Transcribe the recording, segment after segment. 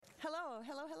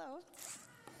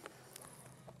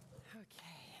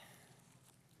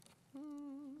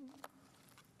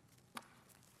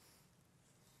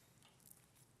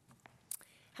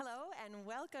and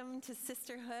welcome to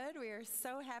Sisterhood. We are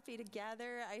so happy to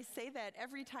gather. I say that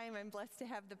every time I'm blessed to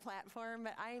have the platform,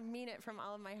 but I mean it from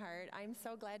all of my heart. I'm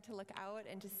so glad to look out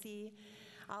and to see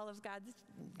all of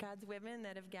God's women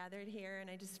that have gathered here, and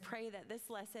I just pray that this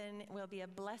lesson will be a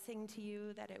blessing to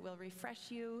you, that it will refresh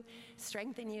you,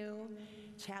 strengthen you,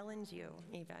 challenge you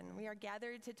even. We are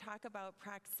gathered to talk about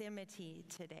proximity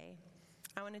today.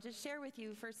 I want to just share with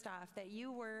you, first off, that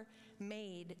you were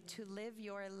made to live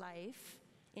your life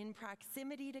in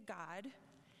proximity to God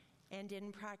and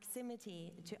in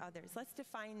proximity to others. Let's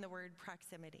define the word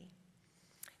proximity.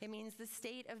 It means the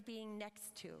state of being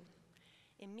next to,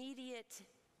 immediate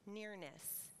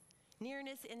nearness,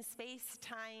 nearness in space,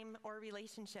 time, or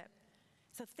relationship.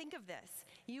 So think of this.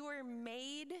 You were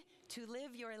made to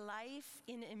live your life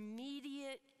in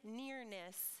immediate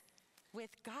nearness with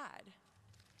God.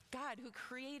 God, who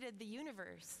created the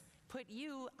universe, put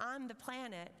you on the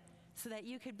planet so that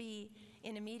you could be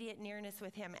in immediate nearness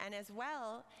with him. And as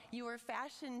well, you were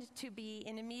fashioned to be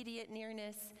in immediate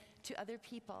nearness to other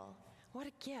people. What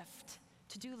a gift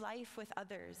to do life with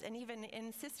others. And even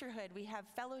in sisterhood, we have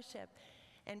fellowship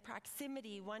and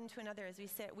proximity one to another as we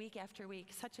sit week after week.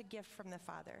 Such a gift from the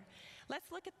Father.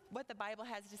 Let's look at what the Bible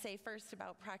has to say first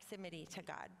about proximity to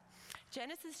God.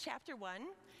 Genesis chapter 1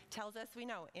 tells us, we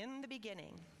know, in the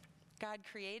beginning, God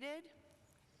created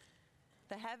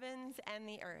the heavens and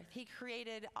the earth. He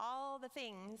created all the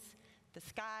things, the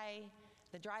sky,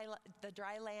 the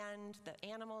dry land, the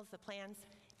animals, the plants,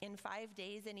 in 5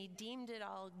 days, and he deemed it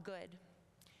all good.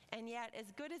 And yet,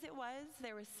 as good as it was,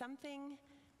 there was something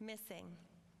missing,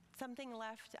 something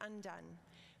left undone.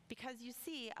 Because you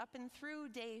see, up and through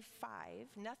day 5,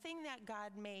 nothing that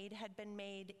God made had been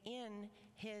made in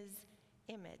his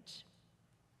image.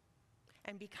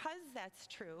 And because that's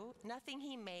true, nothing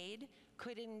he made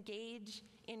could engage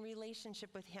in relationship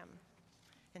with him.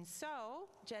 And so,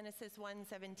 Genesis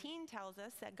 1:17 tells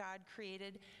us that God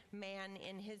created man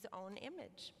in his own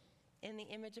image. In the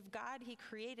image of God, he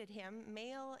created him,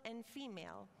 male and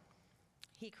female.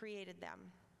 He created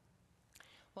them.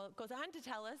 Well, it goes on to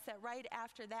tell us that right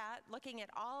after that, looking at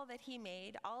all that he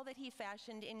made, all that he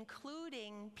fashioned,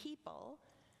 including people,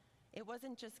 it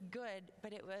wasn't just good,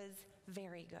 but it was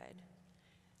very good.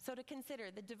 So to consider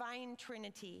the divine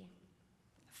Trinity,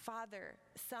 Father,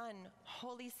 Son,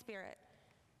 Holy Spirit.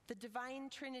 The divine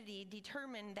Trinity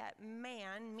determined that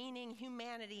man, meaning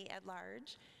humanity at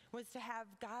large, was to have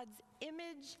God's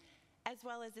image as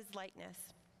well as his likeness.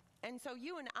 And so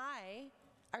you and I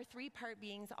are three-part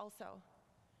beings also.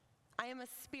 I am a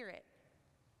spirit,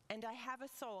 and I have a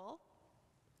soul,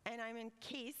 and I'm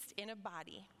encased in a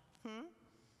body.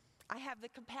 I have the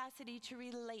capacity to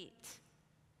relate,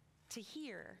 to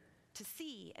hear, to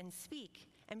see, and speak.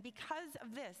 And because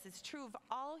of this, it's true of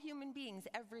all human beings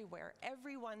everywhere.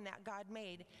 Everyone that God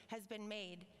made has been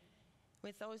made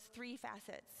with those three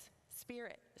facets: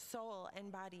 spirit, soul, and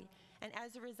body. And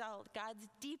as a result, God's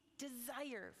deep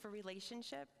desire for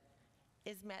relationship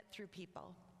is met through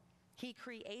people. He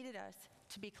created us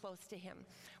to be close to him.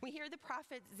 We hear the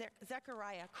prophet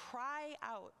Zechariah cry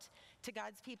out to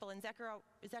God's people in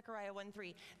Zechariah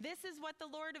 1:3. This is what the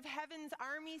Lord of heaven's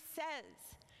army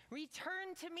says: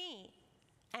 return to me,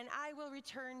 and I will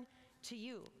return to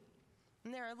you.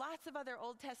 And there are lots of other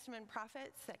Old Testament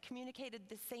prophets that communicated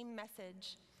the same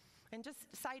message. And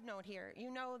just side note here,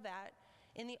 you know that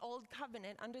in the Old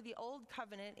Covenant, under the Old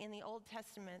Covenant in the Old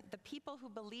Testament, the people who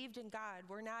believed in God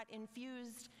were not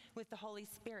infused with the Holy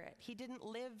Spirit. He didn't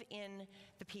live in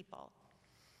the people.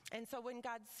 And so when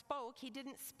God spoke, he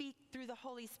didn't speak through the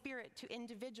Holy Spirit to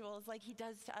individuals like he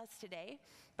does to us today,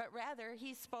 but rather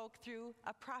he spoke through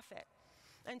a prophet.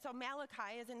 And so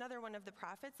Malachi is another one of the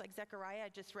prophets, like Zechariah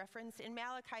just referenced. In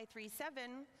Malachi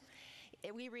 3:7,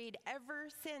 we read, ever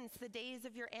since the days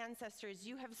of your ancestors,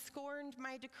 you have scorned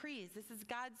my decrees. This is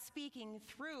God speaking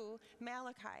through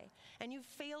Malachi, and you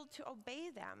failed to obey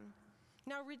them.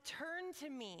 Now return to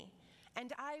me,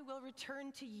 and I will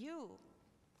return to you,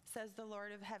 says the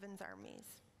Lord of heaven's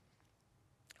armies.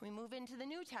 We move into the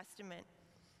New Testament.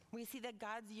 We see that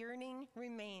God's yearning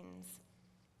remains.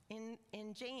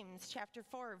 In James chapter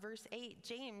 4, verse 8,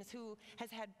 James, who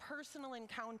has had personal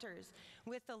encounters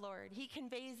with the Lord, he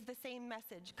conveys the same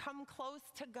message: come close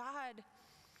to God,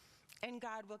 and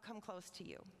God will come close to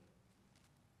you.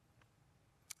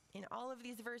 In all of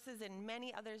these verses and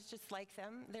many others just like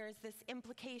them, there is this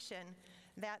implication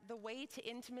that the way to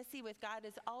intimacy with God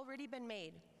has already been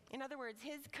made. In other words,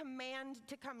 his command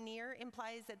to come near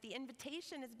implies that the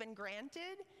invitation has been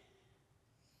granted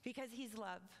because he's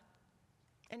love.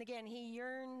 And again, he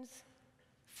yearns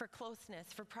for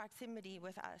closeness, for proximity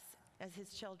with us as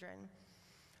his children.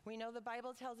 We know the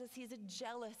Bible tells us he's a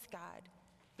jealous God,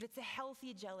 but it's a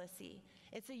healthy jealousy.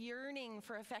 It's a yearning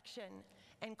for affection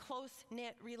and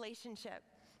close-knit relationship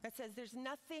that says there's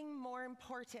nothing more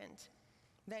important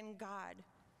than God,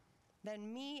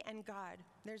 than me and God.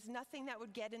 There's nothing that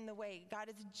would get in the way. God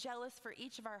is jealous for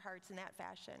each of our hearts in that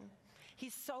fashion.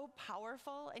 He's so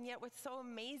powerful, and yet what's so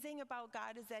amazing about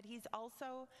God is that he's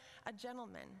also a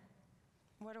gentleman.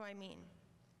 What do I mean?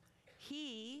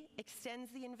 He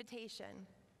extends the invitation,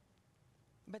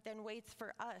 but then waits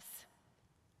for us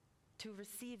to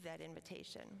receive that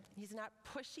invitation. He's not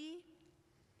pushy.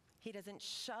 He doesn't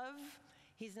shove.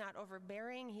 He's not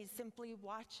overbearing. He simply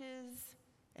watches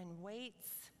and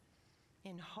waits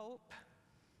in hope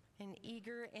and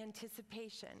eager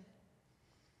anticipation.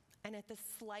 And at the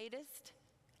slightest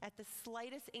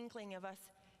inkling of us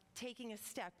taking a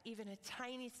step, even a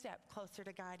tiny step closer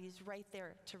to God, he's right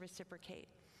there to reciprocate.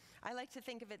 I like to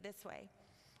think of it this way.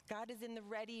 God is in the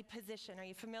ready position. Are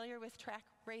you familiar with track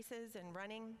races and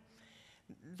running?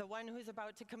 The one who's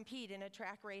about to compete in a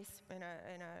track race,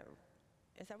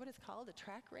 is that what it's called? A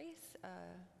track race?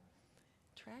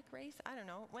 Track race? I don't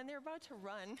know. When they're about to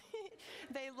run,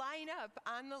 they line up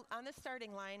on the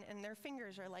starting line, and their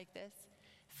fingers are like this.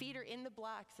 Feet are in the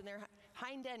blocks, and their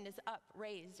hind end is up,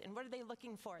 raised. And what are they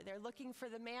looking for? They're looking for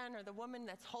the man or the woman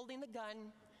that's holding the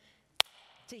gun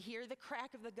to hear the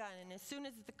crack of the gun. And as soon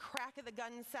as the crack of the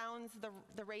gun sounds,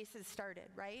 the race is started,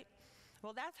 right?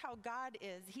 Well, that's how God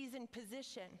is. He's in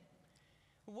position,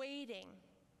 waiting.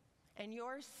 And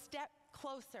your step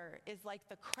closer is like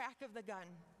the crack of the gun.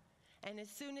 And as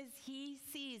soon as he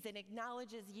sees and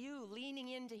acknowledges you leaning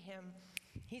into him,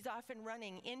 he's often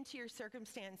running into your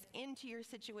circumstance, into your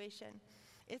situation.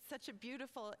 It's such a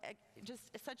beautiful,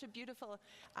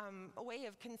 way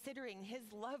of considering his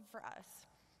love for us.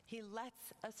 He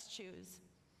lets us choose.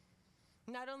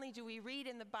 Not only do we read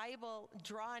in the Bible,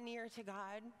 draw near to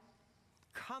God,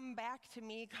 come back to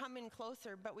me, come in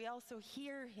closer, but we also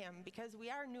hear him because we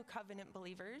are new covenant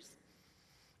believers,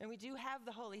 and we do have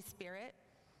the Holy Spirit,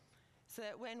 so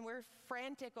that when we're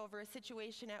frantic over a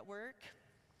situation at work,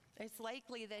 it's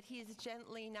likely that he's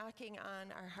gently knocking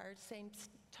on our hearts saying,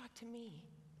 talk to me.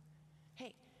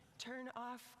 Hey, turn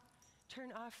off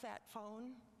that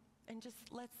phone and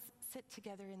just let's sit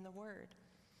together in the Word.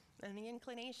 And the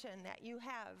inclination that you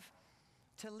have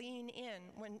to lean in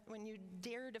when you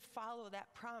dare to follow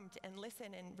that prompt and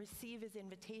listen and receive his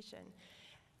invitation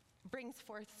brings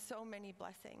forth so many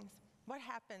blessings. What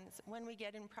happens when we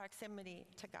get in proximity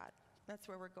to God? That's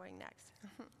where we're going next.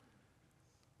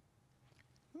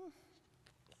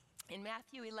 In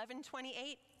Matthew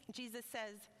 11:28, Jesus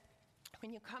says,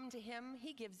 when you come to him,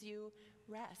 he gives you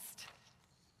rest.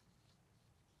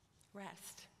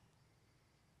 Rest.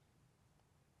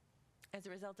 As a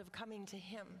result of coming to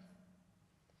him.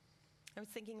 I was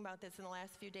thinking about this in the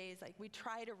last few days. Like, we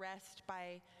try to rest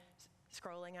by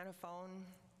scrolling on a phone,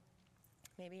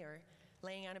 maybe, or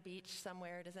laying on a beach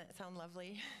somewhere. Doesn't that sound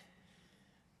lovely?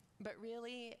 But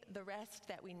really, the rest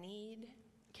that we need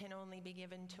can only be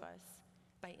given to us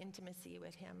by intimacy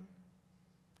with him,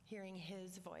 hearing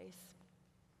his voice,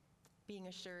 being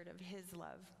assured of his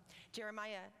love.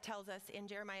 Jeremiah tells us in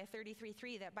Jeremiah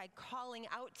 33:3 that by calling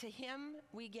out to him,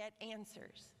 we get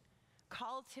answers.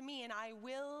 Call to me and I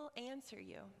will answer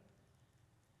you.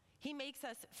 He makes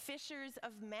us fishers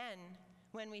of men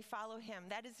when we follow him.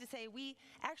 That is to say, we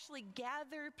actually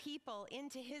gather people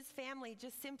into his family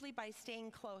just simply by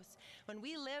staying close. When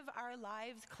we live our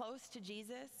lives close to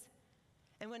Jesus,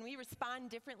 and when we respond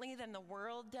differently than the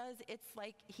world does, it's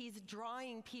like he's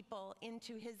drawing people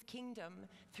into his kingdom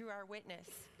through our witness.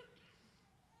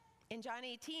 In John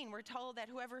 18, we're told that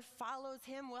whoever follows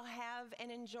him will have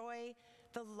and enjoy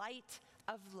the light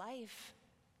of life.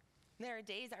 There are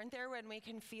days, aren't there, when we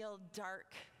can feel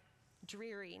dark,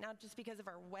 dreary, not just because of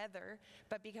our weather,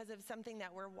 but because of something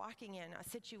that we're walking in, a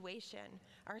situation.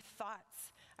 Our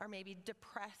thoughts are maybe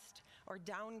depressed or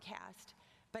downcast.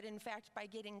 But in fact, by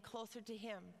getting closer to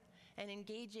him and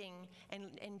engaging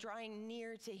and drawing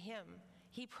near to him,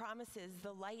 he promises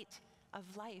the light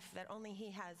of life that only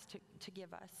he has to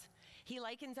give us. He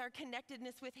likens our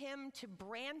connectedness with him to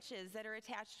branches that are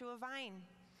attached to a vine.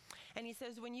 And he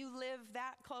says, when you live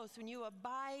that close, when you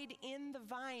abide in the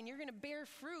vine, you're going to bear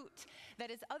fruit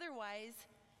that is otherwise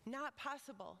not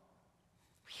possible.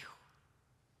 Whew.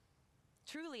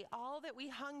 Truly, all that we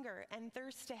hunger and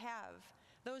thirst to have,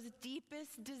 those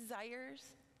deepest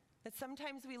desires that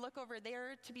sometimes we look over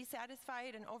there to be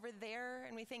satisfied and over there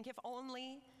and we think, if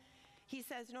only. He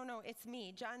says, no, it's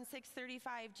me. John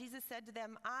 6:35, Jesus said to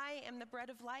them, I am the bread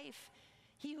of life.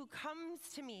 He who comes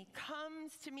to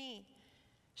me,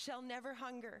 shall never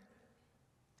hunger.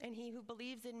 and he who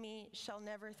believes in me shall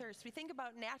never thirst. We think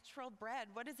about natural bread.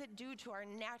 What does it do to our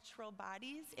natural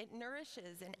bodies? It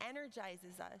nourishes and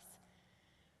energizes us,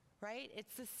 right? It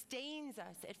sustains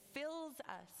us. It fills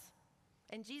us.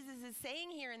 And Jesus is saying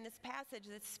here in this passage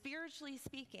that spiritually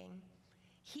speaking,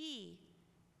 he,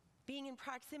 being in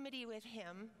proximity with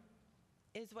him,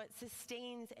 is what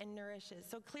sustains and nourishes.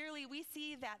 So clearly we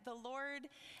see that the Lord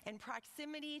and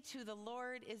proximity to the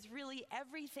Lord is really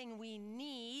everything we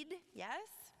need. Yes?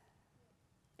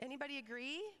 Anybody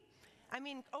agree? I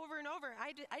mean, over and over,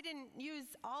 I didn't use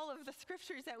all of the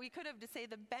scriptures that we could have to say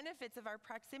the benefits of our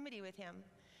proximity with him.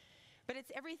 But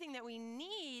it's everything that we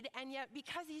need, and yet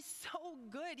because he's so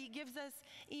good, he gives us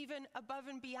even above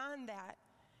and beyond that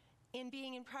in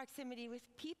being in proximity with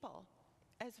people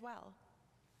as well.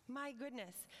 My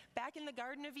goodness. Back in the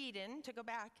Garden of Eden, to go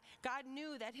back, God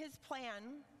knew that his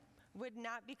plan would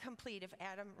not be complete if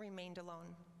Adam remained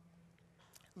alone.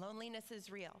 Loneliness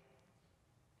is real.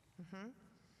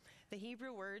 The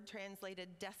Hebrew word translated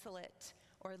desolate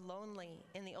or lonely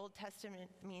in the Old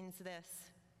Testament means this: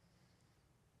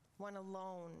 one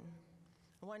alone,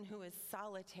 one who is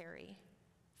solitary,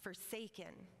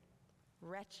 forsaken,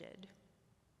 wretched.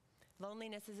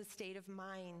 Loneliness is a state of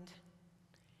mind.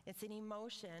 It's an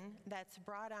emotion that's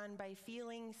brought on by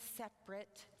feeling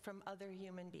separate from other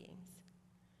human beings.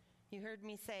 You heard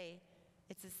me say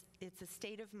it's a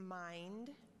state of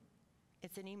mind.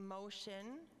 It's an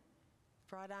emotion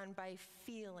brought on by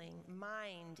feeling,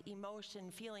 mind,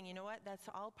 emotion, feeling. You know what? That's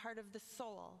all part of the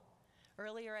soul.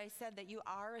 Earlier I said that you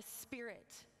are a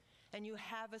spirit and you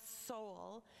have a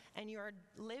soul and you are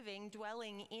living,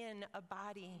 dwelling in a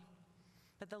body.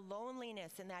 But the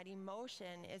loneliness and that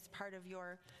emotion is part of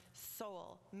your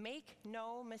soul. Make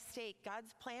no mistake,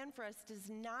 God's plan for us does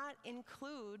not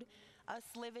include us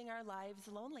living our lives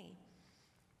lonely.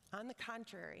 On the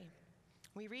contrary,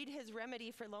 we read his remedy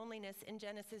for loneliness in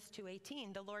Genesis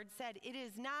 2:18. The Lord said, "It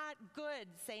is not good,"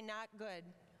 say not good.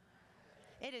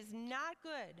 "It is not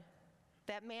good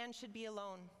that man should be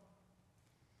alone.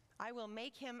 I will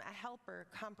make him a helper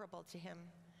comparable to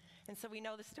him." And so we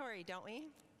know the story, don't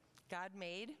we? God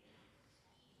made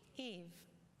Eve,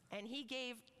 and he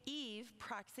gave Eve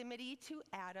proximity to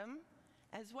Adam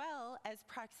as well as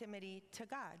proximity to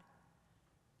God.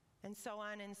 And so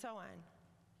on and so on.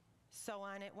 So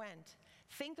on it went.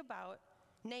 Think about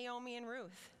Naomi and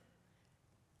Ruth.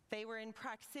 They were in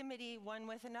proximity one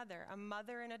with another, a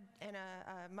mother and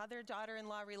a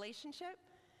mother-daughter-in-law relationship.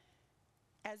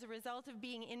 As a result of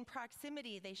being in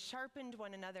proximity, they sharpened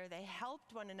one another, they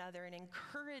helped one another, and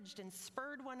encouraged and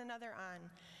spurred one another on.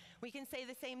 We can say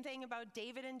the same thing about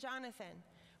David and Jonathan.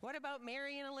 What about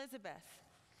Mary and Elizabeth?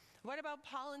 What about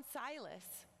Paul and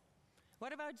Silas?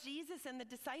 What about Jesus and the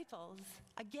disciples?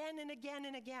 Again and again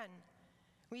and again,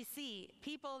 we see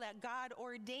people that God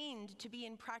ordained to be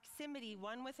in proximity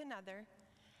one with another,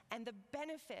 and the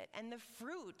benefit and the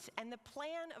fruit and the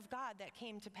plan of God that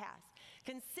came to pass.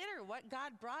 Consider what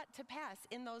God brought to pass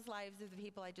in those lives of the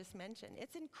people I just mentioned.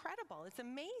 It's incredible. It's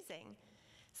amazing.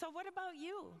 So what about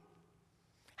you?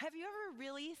 Have you ever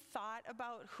really thought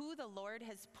about who the Lord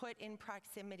has put in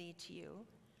proximity to you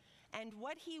and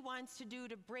what he wants to do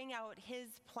to bring out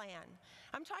his plan?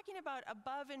 I'm talking about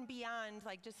above and beyond,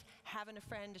 like just having a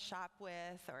friend to shop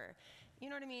with, or, you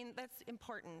know what I mean? That's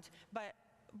important.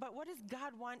 But what does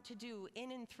God want to do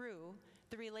in and through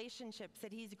the relationships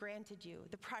that he's granted you,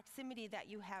 the proximity that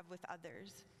you have with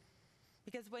others?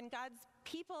 Because when God's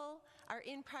people are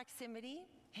in proximity,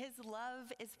 his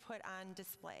love is put on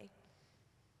display.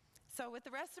 So with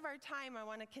the rest of our time, I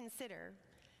want to consider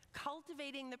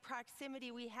cultivating the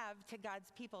proximity we have to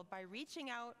God's people by reaching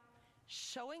out,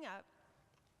 showing up,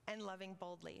 and loving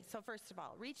boldly. So first of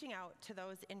all, reaching out to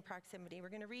those in proximity. We're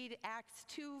going to read Acts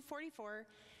 2:44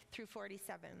 through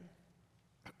 47.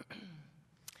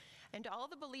 And all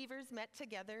the believers met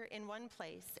together in one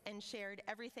place and shared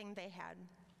everything they had.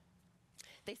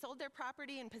 They sold their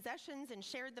property and possessions and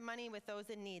shared the money with those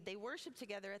in need. They worshiped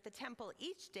together at the temple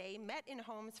each day, met in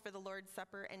homes for the Lord's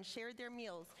Supper, and shared their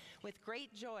meals with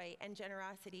great joy and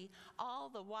generosity, all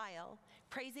the while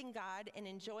praising God and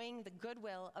enjoying the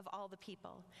goodwill of all the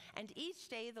people. And each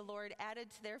day the Lord added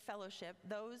to their fellowship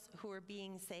those who were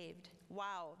being saved.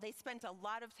 Wow, they spent a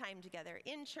lot of time together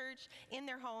in church, in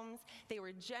their homes. They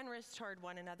were generous toward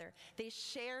one another. They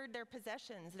shared their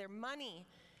possessions, their money.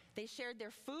 They shared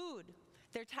their food,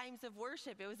 their times of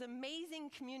worship. It was amazing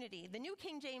community. The New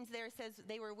King James there says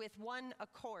they were with one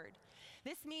accord.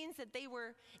 This means that they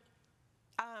were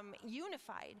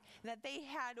unified, that they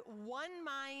had one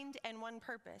mind and one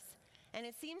purpose. And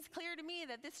it seems clear to me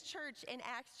that this church in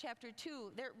Acts chapter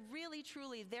 2, they're really,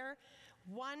 truly, their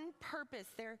one purpose,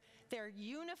 their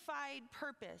unified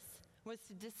purpose was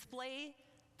to display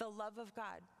the love of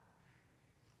God.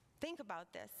 Think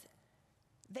about this.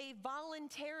 They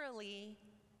voluntarily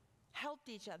helped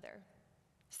each other,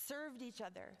 served each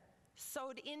other,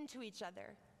 sowed into each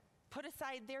other, put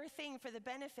aside their thing for the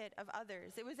benefit of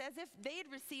others. It was as if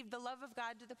they'd received the love of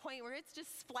God to the point where it's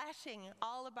just splashing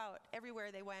all about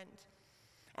everywhere they went.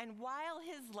 And while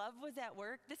his love was at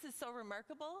work, this is so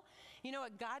remarkable. You know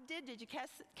what God did? Did you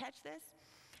catch this?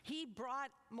 He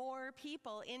brought more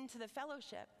people into the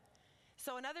fellowship.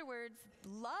 So in other words,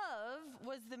 love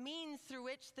was the means through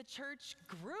which the church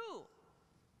grew.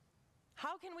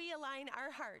 How can we align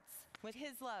our hearts with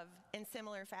his love in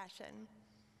similar fashion?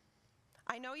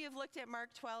 I know you've looked at Mark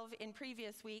 12 in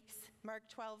previous weeks, Mark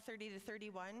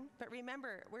 12:30-31, but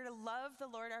remember, we're to love the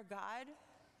Lord our God,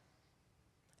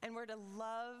 and we're to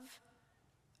love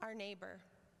our neighbor.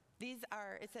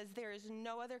 It says, there is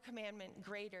no other commandment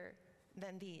greater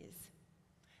than these.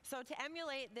 So to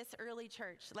emulate this early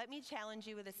church, let me challenge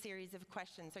you with a series of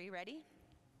questions. Are you ready?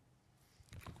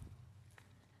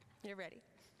 You're ready.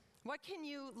 What can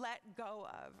you let go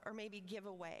of or maybe give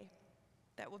away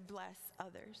that will bless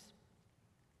others?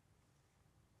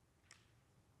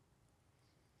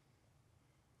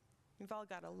 We've all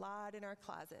got a lot in our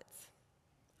closets,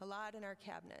 a lot in our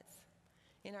cabinets,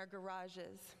 in our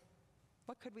garages.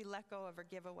 What could we let go of or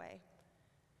give away?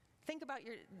 Think about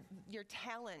your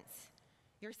talents,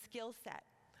 your skill set.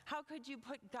 How could you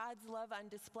put God's love on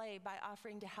display by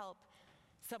offering to help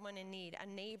someone in need, a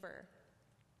neighbor?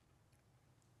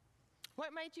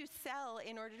 What might you sell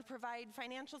in order to provide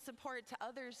financial support to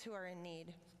others who are in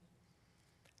need?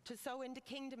 To sow into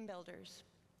kingdom builders?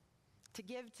 To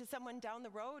give to someone down the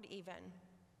road even?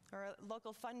 Or a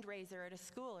local fundraiser at a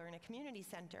school or in a community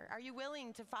center? Are you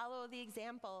willing to follow the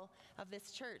example of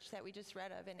this church that we just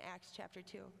read of in Acts chapter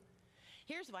 2?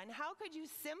 Here's one. How could you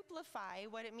simplify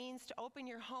what it means to open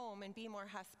your home and be more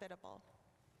hospitable?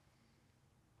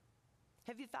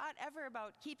 Have you thought ever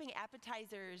about keeping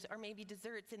appetizers or maybe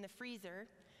desserts in the freezer,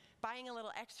 buying a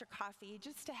little extra coffee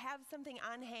just to have something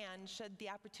on hand should the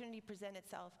opportunity present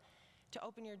itself to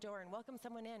open your door and welcome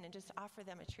someone in and just offer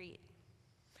them a treat?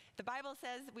 The Bible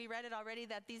says, we read it already,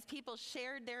 that these people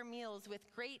shared their meals with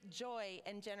great joy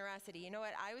and generosity. You know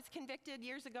what? I was convicted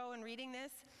years ago in reading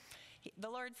this. The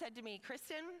Lord said to me,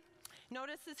 Kristen,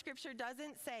 notice the scripture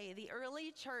doesn't say the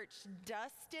early church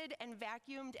dusted and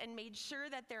vacuumed and made sure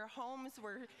that their homes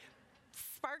were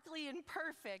sparkly and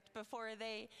perfect before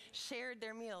they shared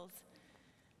their meals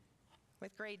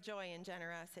with great joy and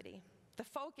generosity. The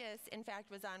focus, in fact,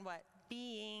 was on what?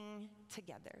 Being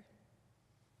together.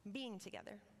 Being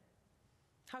together.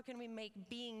 How can we make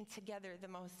being together the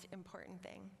most important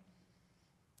thing?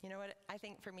 You know what? I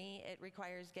think for me, it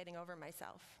requires getting over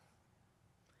myself.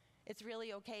 It's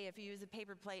really okay if you use a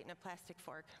paper plate and a plastic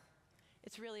fork.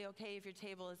 It's really okay if your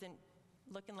table isn't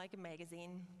looking like a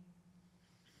magazine.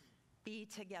 Be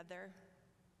together.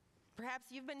 Perhaps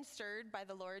you've been stirred by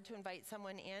the Lord to invite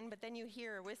someone in, but then you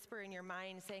hear a whisper in your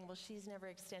mind saying, well, she's never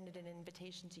extended an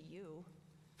invitation to you.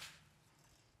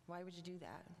 Why would you do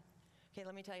that? Okay,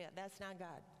 let me tell you, that's not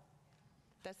God.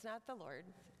 That's not the Lord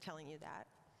telling you that.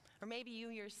 Or maybe you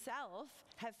yourself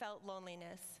have felt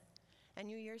loneliness, and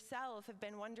you yourself have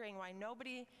been wondering why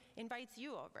nobody invites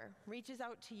you over, reaches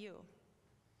out to you.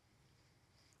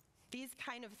 These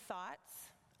kind of thoughts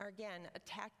are, again, a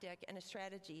tactic and a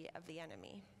strategy of the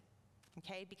enemy,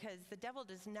 okay? Because the devil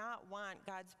does not want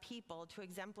God's people to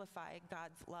exemplify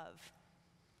God's love.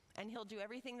 And he'll do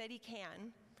everything that he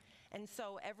can, and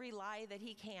sow every lie that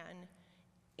he can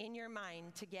in your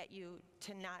mind to get you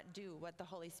to not do what the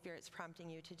Holy Spirit's prompting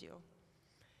you to do.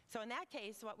 So in that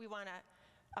case, what we want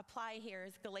to apply here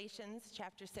is Galatians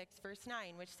chapter 6, verse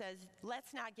 9, which says,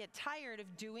 let's not get tired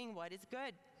of doing what is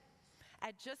good.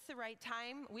 At just the right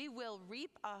time, we will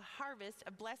reap a harvest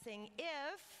of blessing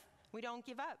if we don't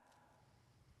give up.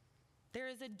 There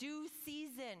is a due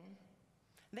season.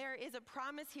 There is a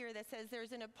promise here that says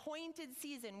there's an appointed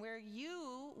season where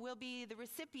you will be the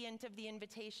recipient of the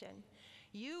invitation.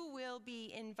 You will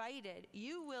be invited.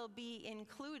 You will be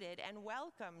included and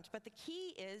welcomed. But the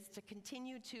key is to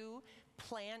continue to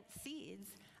plant seeds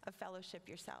of fellowship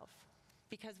yourself,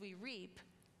 because we reap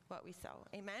what we sow.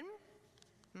 Amen?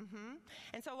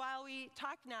 And so while we've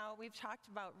talked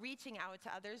about reaching out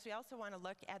to others, we also want to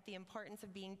look at the importance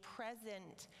of being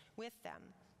present with them.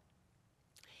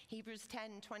 Hebrews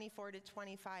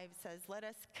 10:24-25 says, let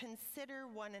us consider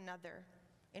one another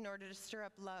in order to stir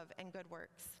up love and good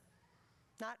works,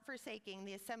 not forsaking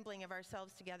the assembling of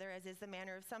ourselves together, as is the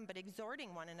manner of some, but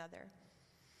exhorting one another.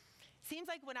 Seems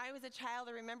like when I was a child,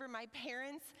 I remember my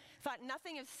parents thought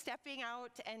nothing of stepping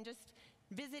out and just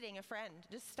visiting a friend,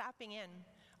 just stopping in.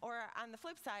 Or on the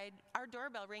flip side, our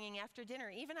doorbell ringing after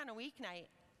dinner, even on a weeknight,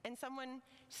 and someone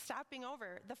stopping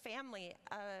over, the family,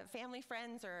 family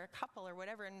friends or a couple or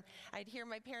whatever, and I'd hear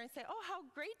my parents say, "Oh, how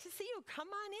great to see you, come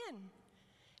on in."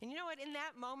 And you know what, in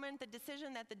that moment, the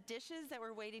decision that the dishes that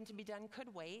were waiting to be done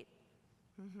could wait.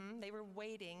 They were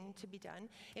waiting to be done.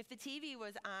 If the TV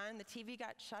was on, the TV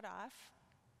got shut off.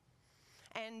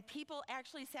 And people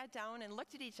actually sat down and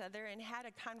looked at each other and had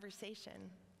a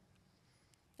conversation.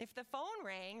 If the phone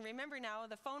rang, remember now,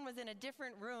 the phone was in a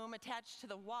different room attached to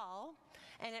the wall,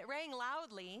 and it rang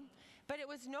loudly, but it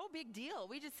was no big deal.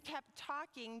 We just kept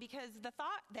talking because the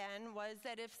thought then was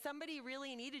that if somebody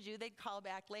really needed you, they'd call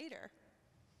back later.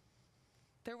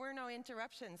 There were no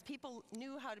interruptions. People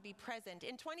knew how to be present.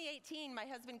 In 2018, my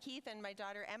husband Keith and my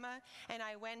daughter Emma and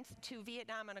I went to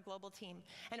Vietnam on a global team.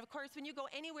 And of course, when you go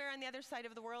anywhere on the other side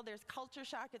of the world, there's culture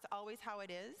shock. It's always how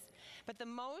it is. But the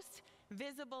most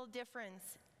visible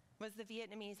difference was the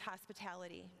Vietnamese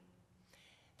hospitality.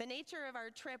 The nature of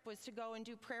our trip was to go and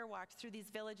do prayer walks through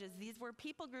these villages. These were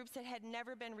people groups that had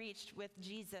never been reached with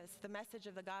Jesus, the message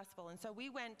of the gospel. And so we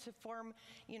went to form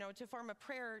a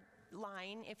prayer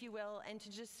line, if you will, and to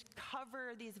just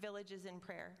cover these villages in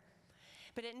prayer.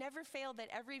 But it never failed that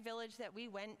every village that we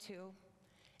went to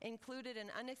included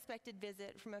an unexpected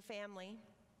visit from a family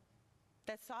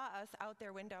that saw us out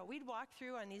their window. We'd walk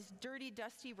through on these dirty,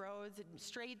 dusty roads, and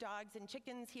stray dogs and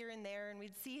chickens here and there, and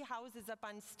we'd see houses up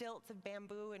on stilts of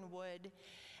bamboo and wood,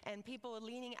 and people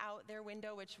leaning out their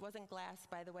window, which wasn't glass,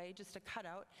 by the way, just a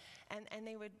cutout, and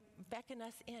they would beckon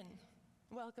us in,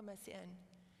 welcome us in,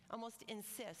 almost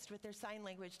insist with their sign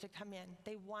language to come in.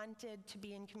 They wanted to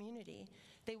be in community.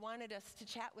 They wanted us to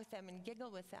chat with them and giggle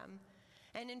with them.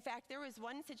 And in fact, there was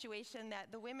one situation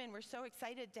that the women were so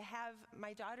excited to have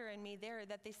my daughter and me there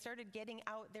that they started getting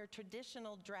out their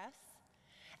traditional dress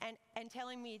and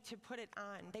telling me to put it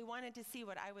on. They wanted to see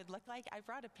what I would look like. I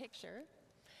brought a picture,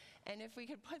 and if we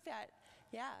could put that,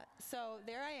 so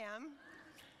there I am,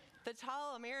 the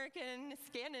tall American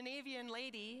Scandinavian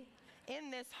lady in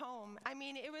this home. I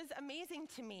mean, it was amazing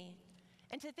to me.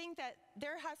 And to think that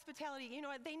their hospitality, you know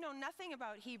what, they know nothing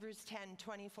about Hebrews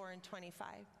 10:24 and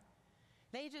 25.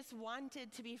 They just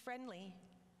wanted to be friendly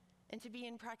and to be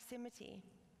in proximity.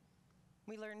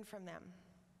 We learned from them.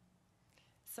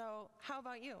 So how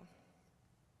about you?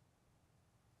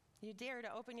 You dare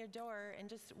to open your door and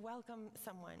just welcome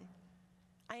someone.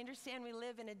 I understand we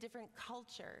live in a different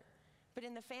culture, but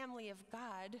in the family of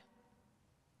God,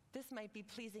 this might be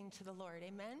pleasing to the Lord,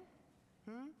 amen?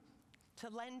 To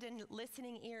lend a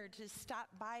listening ear, to stop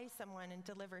by someone and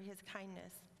deliver his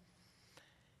kindness.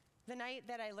 The night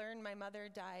that I learned my mother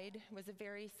died was a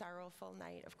very sorrowful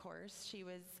night, of course. It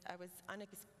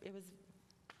was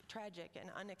tragic and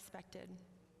unexpected.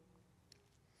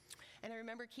 And I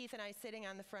remember Keith and I sitting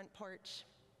on the front porch.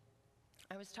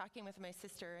 I was talking with my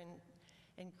sister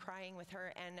and crying with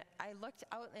her, and I looked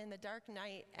out in the dark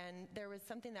night, and there was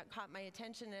something that caught my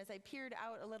attention. And as I peered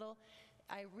out a little,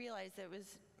 I realized it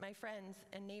was my friends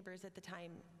and neighbors at the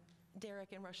time,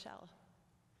 Derek and Rochelle.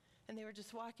 And they were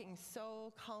just walking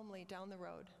so calmly down the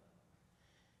road.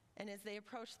 And as they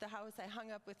approached the house, I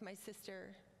hung up with my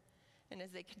sister. And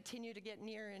as they continued to get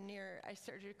nearer and nearer, I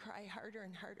started to cry harder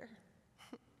and harder.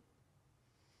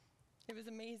 It was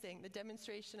amazing, the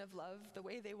demonstration of love, the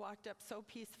way they walked up so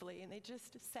peacefully, and they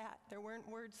just sat. There weren't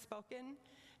words spoken.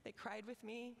 They cried with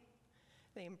me.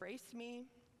 They embraced me.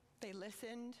 They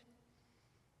listened.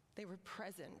 They were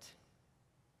present.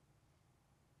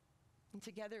 And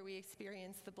together we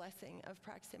experienced the blessing of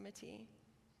proximity.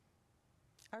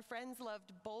 Our friends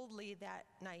loved boldly that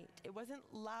night. It wasn't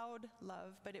loud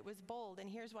love, but it was bold. And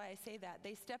here's why I say that.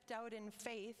 They stepped out in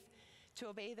faith to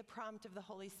obey the prompt of the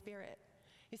Holy Spirit.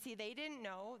 You see, they didn't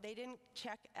know. They didn't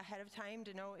check ahead of time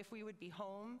to know if we would be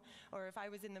home or if I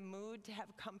was in the mood to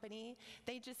have company.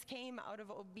 They just came out of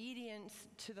obedience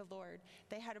to the Lord.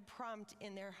 They had a prompt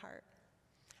in their heart.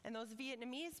 And those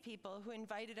Vietnamese people who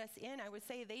invited us in, I would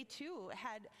say they too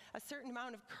had a certain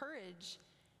amount of courage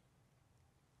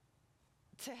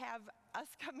to have us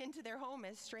come into their home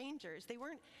as strangers. They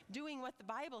weren't doing what the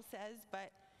Bible says,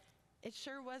 but it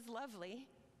sure was lovely.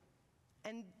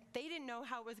 And they didn't know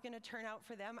how it was going to turn out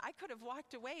for them. I could have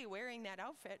walked away wearing that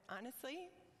outfit,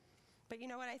 honestly. But you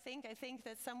know what I think? I think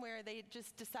that somewhere they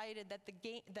just decided that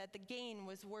the gain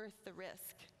was worth the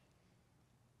risk.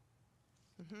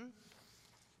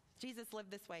 Jesus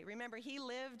lived this way. Remember, he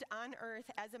lived on earth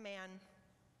as a man.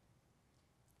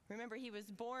 Remember, he was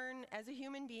born as a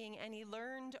human being, and he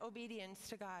learned obedience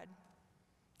to God.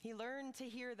 He learned to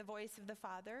hear the voice of the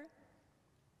Father,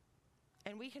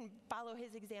 And we can follow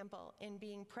his example in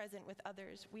being present with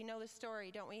others. We know the story,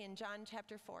 don't we, in John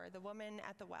chapter 4, the woman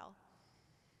at the well.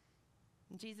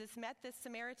 Jesus met this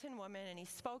Samaritan woman, and he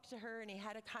spoke to her, and he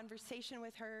had a conversation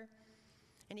with her,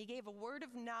 and he gave a word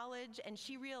of knowledge, and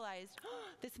she realized, oh,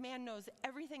 this man knows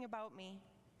everything about me.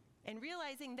 And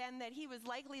realizing then that he was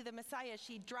likely the Messiah,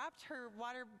 she dropped her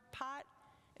water pot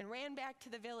and ran back to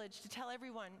the village to tell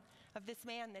everyone of this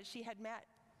man that she had met.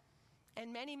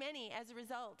 And many, as a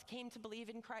result, came to believe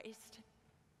in Christ.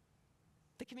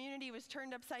 The community was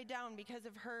turned upside down because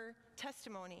of her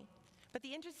testimony. But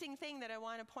the interesting thing that I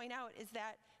want to point out is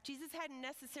that Jesus hadn't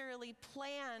necessarily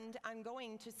planned on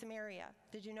going to Samaria.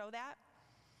 Did you know that?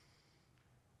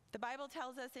 The Bible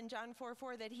tells us in John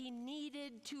 4:4 that he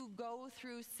needed to go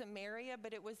through Samaria,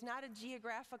 but it was not a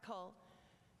geographical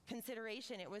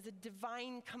consideration. It was a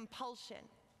divine compulsion.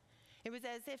 It was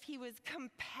as if he was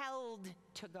compelled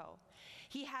to go.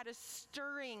 He had a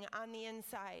stirring on the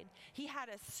inside. He had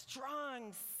a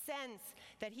strong sense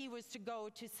that he was to go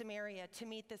to Samaria to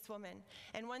meet this woman.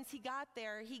 And once he got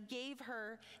there, he gave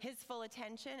her his full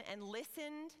attention and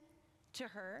listened to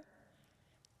her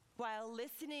while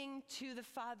listening to the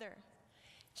Father.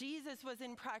 Jesus was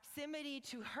in proximity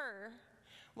to her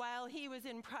while he was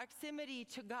in proximity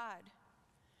to God.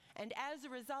 And as a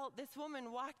result, this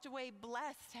woman walked away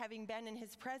blessed, having been in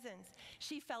his presence.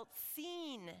 She felt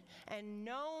seen and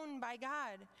known by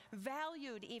God,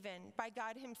 valued even by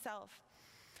God himself.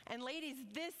 And ladies,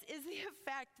 this is the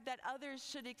effect that others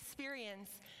should experience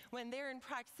when they're in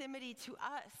proximity to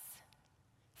us.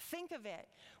 Think of it.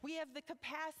 We have the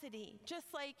capacity,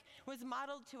 just like was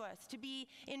modeled to us, to be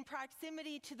in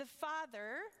proximity to the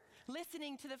Father,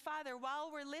 listening to the Father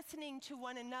while we're listening to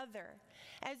one another.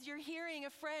 As you're hearing a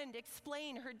friend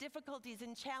explain her difficulties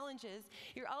and challenges,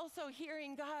 you're also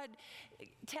hearing God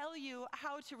tell you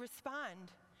how to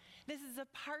respond. This is a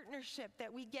partnership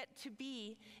that we get to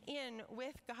be in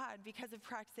with God because of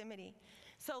proximity.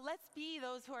 So let's be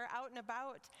those who are out and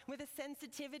about with a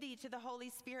sensitivity to the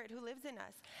Holy Spirit who lives in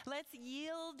us. Let's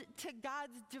yield to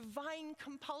God's divine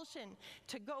compulsion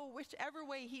to go whichever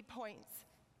way he points.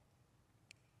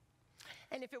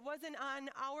 And if it wasn't on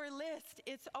our list,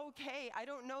 it's okay. I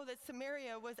don't know that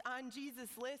Samaria was on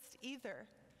Jesus' list either.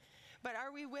 But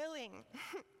are we willing?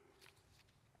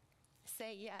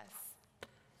 Say yes.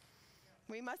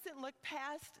 We mustn't look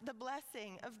past the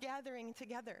blessing of gathering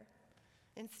together.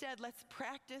 Instead, let's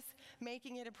practice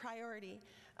making it a priority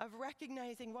of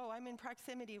recognizing, whoa, I'm in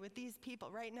proximity with these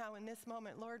people right now in this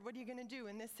moment. Lord, what are you going to do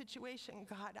in this situation?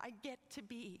 God, I get to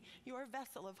be your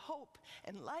vessel of hope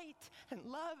and light and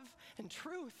love and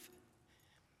truth,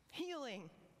 healing.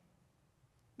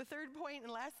 The third point,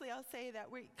 and lastly, I'll say that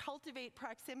we cultivate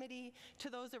proximity to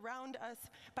those around us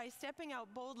by stepping out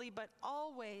boldly, but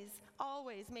always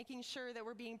making sure that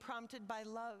we're being prompted by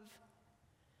love.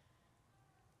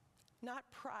 Not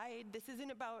pride. This isn't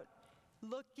about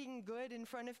looking good in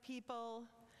front of people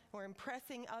or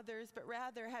impressing others, but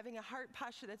rather having a heart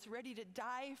posture that's ready to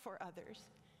die for others,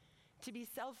 to be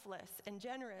selfless and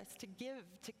generous, to give,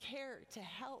 to care, to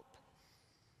help.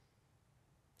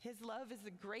 His love is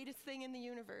the greatest thing in the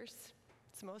universe.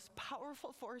 It's the most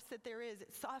powerful force that there is.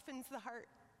 It softens the heart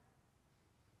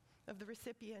of the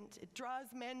recipient. It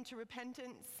draws men to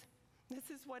repentance.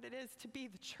 This is what it is to be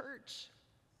the church.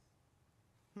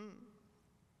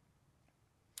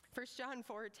 1 John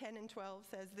 4:10 and 12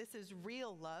 says, this is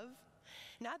real love,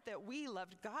 not that we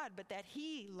loved God, but that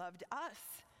he loved us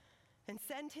and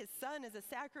sent his son as a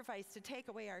sacrifice to take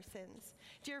away our sins.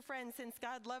 Dear friends, since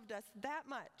God loved us that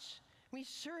much, we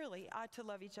surely ought to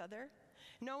love each other.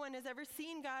 No one has ever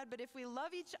seen God, but if we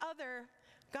love each other,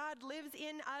 God lives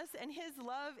in us and his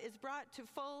love is brought to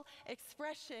full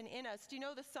expression in us. Do you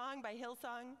know the song by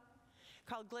Hillsong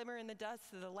called Glimmer in the Dust?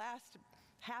 The last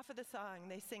half of the song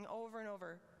they sing over and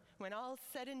over. When all's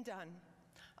said and done,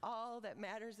 all that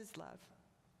matters is love.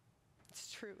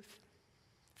 It's truth.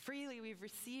 Freely we've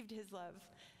received his love.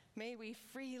 May we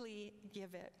freely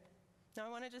give it. Now I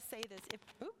want to just say this.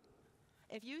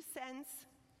 If you sense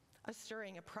a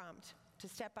stirring, a prompt to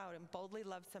step out and boldly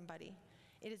love somebody,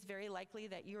 it is very likely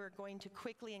that you are going to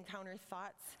quickly encounter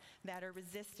thoughts that are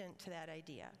resistant to that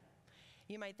idea.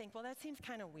 You might think, well, that seems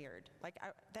kind of weird.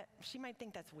 She might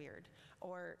think that's weird.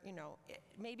 Or,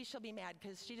 maybe she'll be mad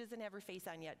because she doesn't have her face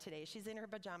on yet today. She's in her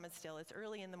pajamas still. It's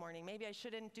early in the morning. Maybe I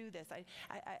shouldn't do this.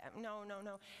 No.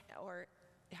 Or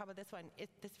how about this one?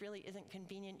 This really isn't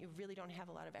convenient. You really don't have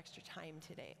a lot of extra time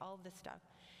today. All of this stuff.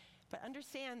 But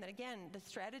understand that, again, the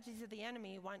strategies of the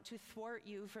enemy want to thwart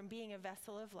you from being a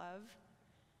vessel of love.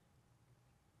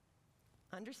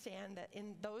 Understand that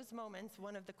in those moments,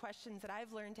 one of the questions that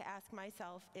I've learned to ask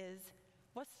myself is,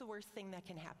 what's the worst thing that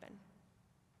can happen?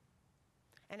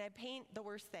 And I paint the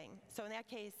worst thing. So in that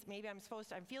case, maybe I'm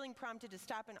feeling prompted to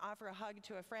stop and offer a hug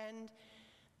to a friend.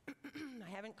 I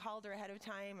haven't called her ahead of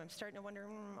time. I'm starting to wonder,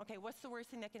 okay, what's the worst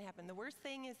thing that can happen? The worst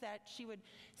thing is that she would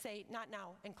say, not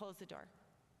now, and close the door.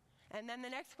 And then the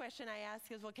next question I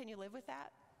ask is, well, can you live with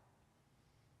that?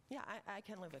 Yeah, I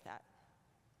can live with that.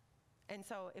 And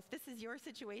so if this is your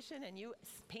situation and you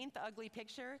paint the ugly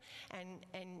picture and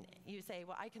you say,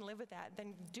 well, I can live with that,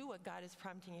 then do what God is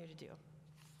prompting you to do.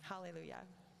 Hallelujah.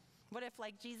 What if,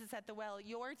 like Jesus at the well,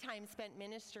 your time spent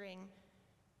ministering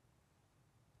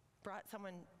brought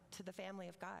someone to the family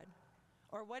of God?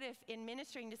 Or what if in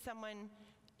ministering to someone,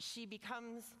 she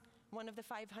becomes one of the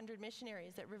 500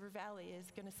 missionaries that River Valley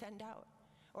is going to send out?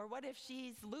 Or what if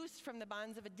she's loosed from the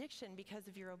bonds of addiction because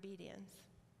of your obedience?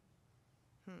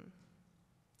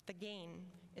 The gain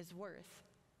is worth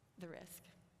the risk.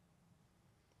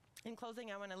 In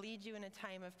closing, I want to lead you in a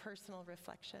time of personal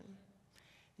reflection.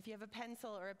 If you have a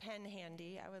pencil or a pen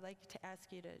handy, I would like to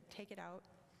ask you to take it out.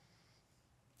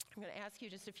 I'm going to ask you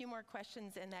just a few more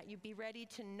questions, and that you be ready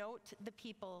to note the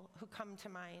people who come to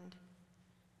mind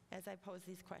as I pose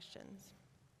these questions.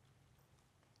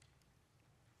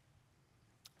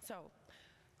 So,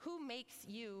 who makes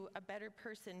you a better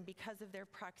person because of their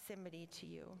proximity to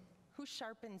you? Who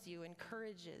sharpens you,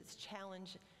 encourages,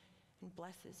 challenges, and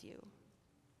blesses you?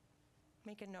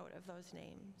 Make a note of those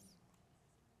names.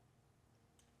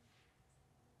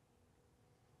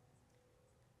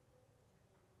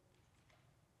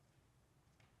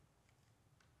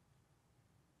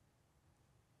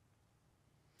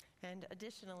 And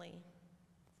additionally,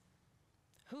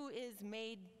 who is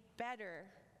made better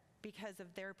because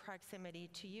of their proximity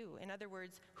to you? In other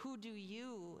words, who do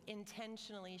you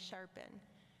intentionally sharpen?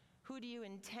 Who do you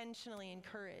intentionally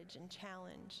encourage and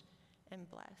challenge and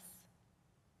bless?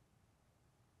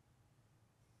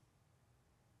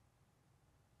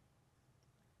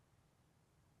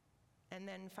 And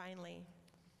then finally,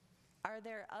 are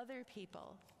there other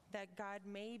people that God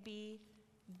may be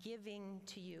giving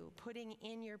to you, putting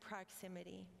in your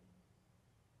proximity?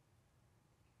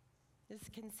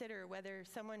 Just consider whether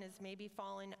someone has maybe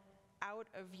fallen out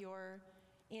of your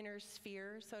inner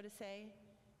sphere, so to say,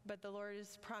 but the Lord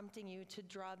is prompting you to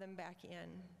draw them back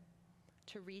in,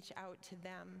 to reach out to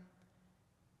them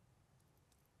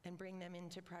and bring them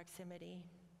into proximity.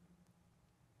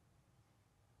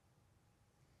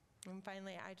 And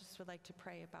finally, I just would like to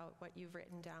pray about what you've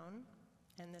written down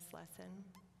in this lesson.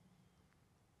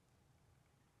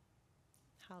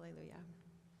 Hallelujah.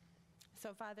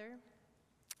 So, Father,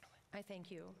 I thank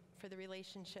you for the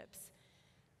relationships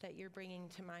that you're bringing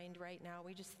to mind right now.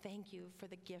 We just thank you for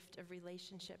the gift of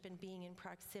relationship and being in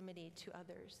proximity to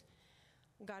others.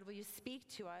 God, will you speak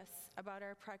to us about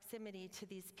our proximity to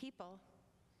these people?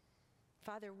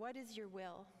 Father, what is your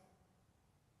will?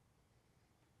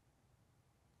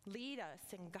 Lead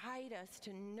us and guide us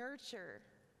to nurture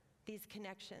these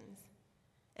connections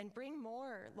and bring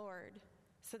more, Lord,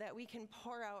 so that we can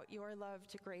pour out your love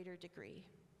to greater degree,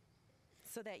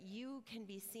 so that you can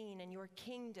be seen and your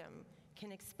kingdom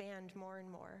can expand more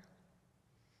and more.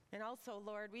 And also,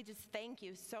 Lord, we just thank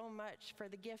you so much for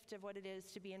the gift of what it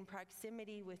is to be in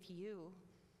proximity with you.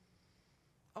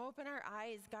 Open our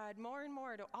eyes, God, more and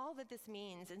more to all that this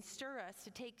means, and stir us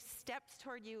to take steps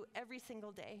toward you every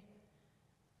single day.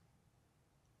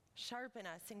 Sharpen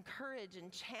us, encourage,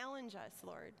 and challenge us,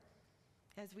 Lord,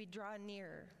 as we draw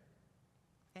nearer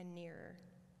and nearer.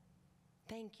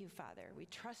 Thank you, Father. We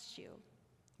trust you.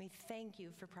 We thank you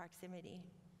for proximity.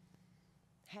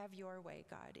 Have your way,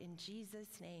 God, in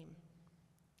Jesus' name.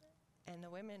 And the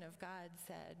women of God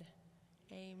said,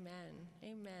 amen.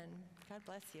 Amen. God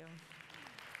bless you.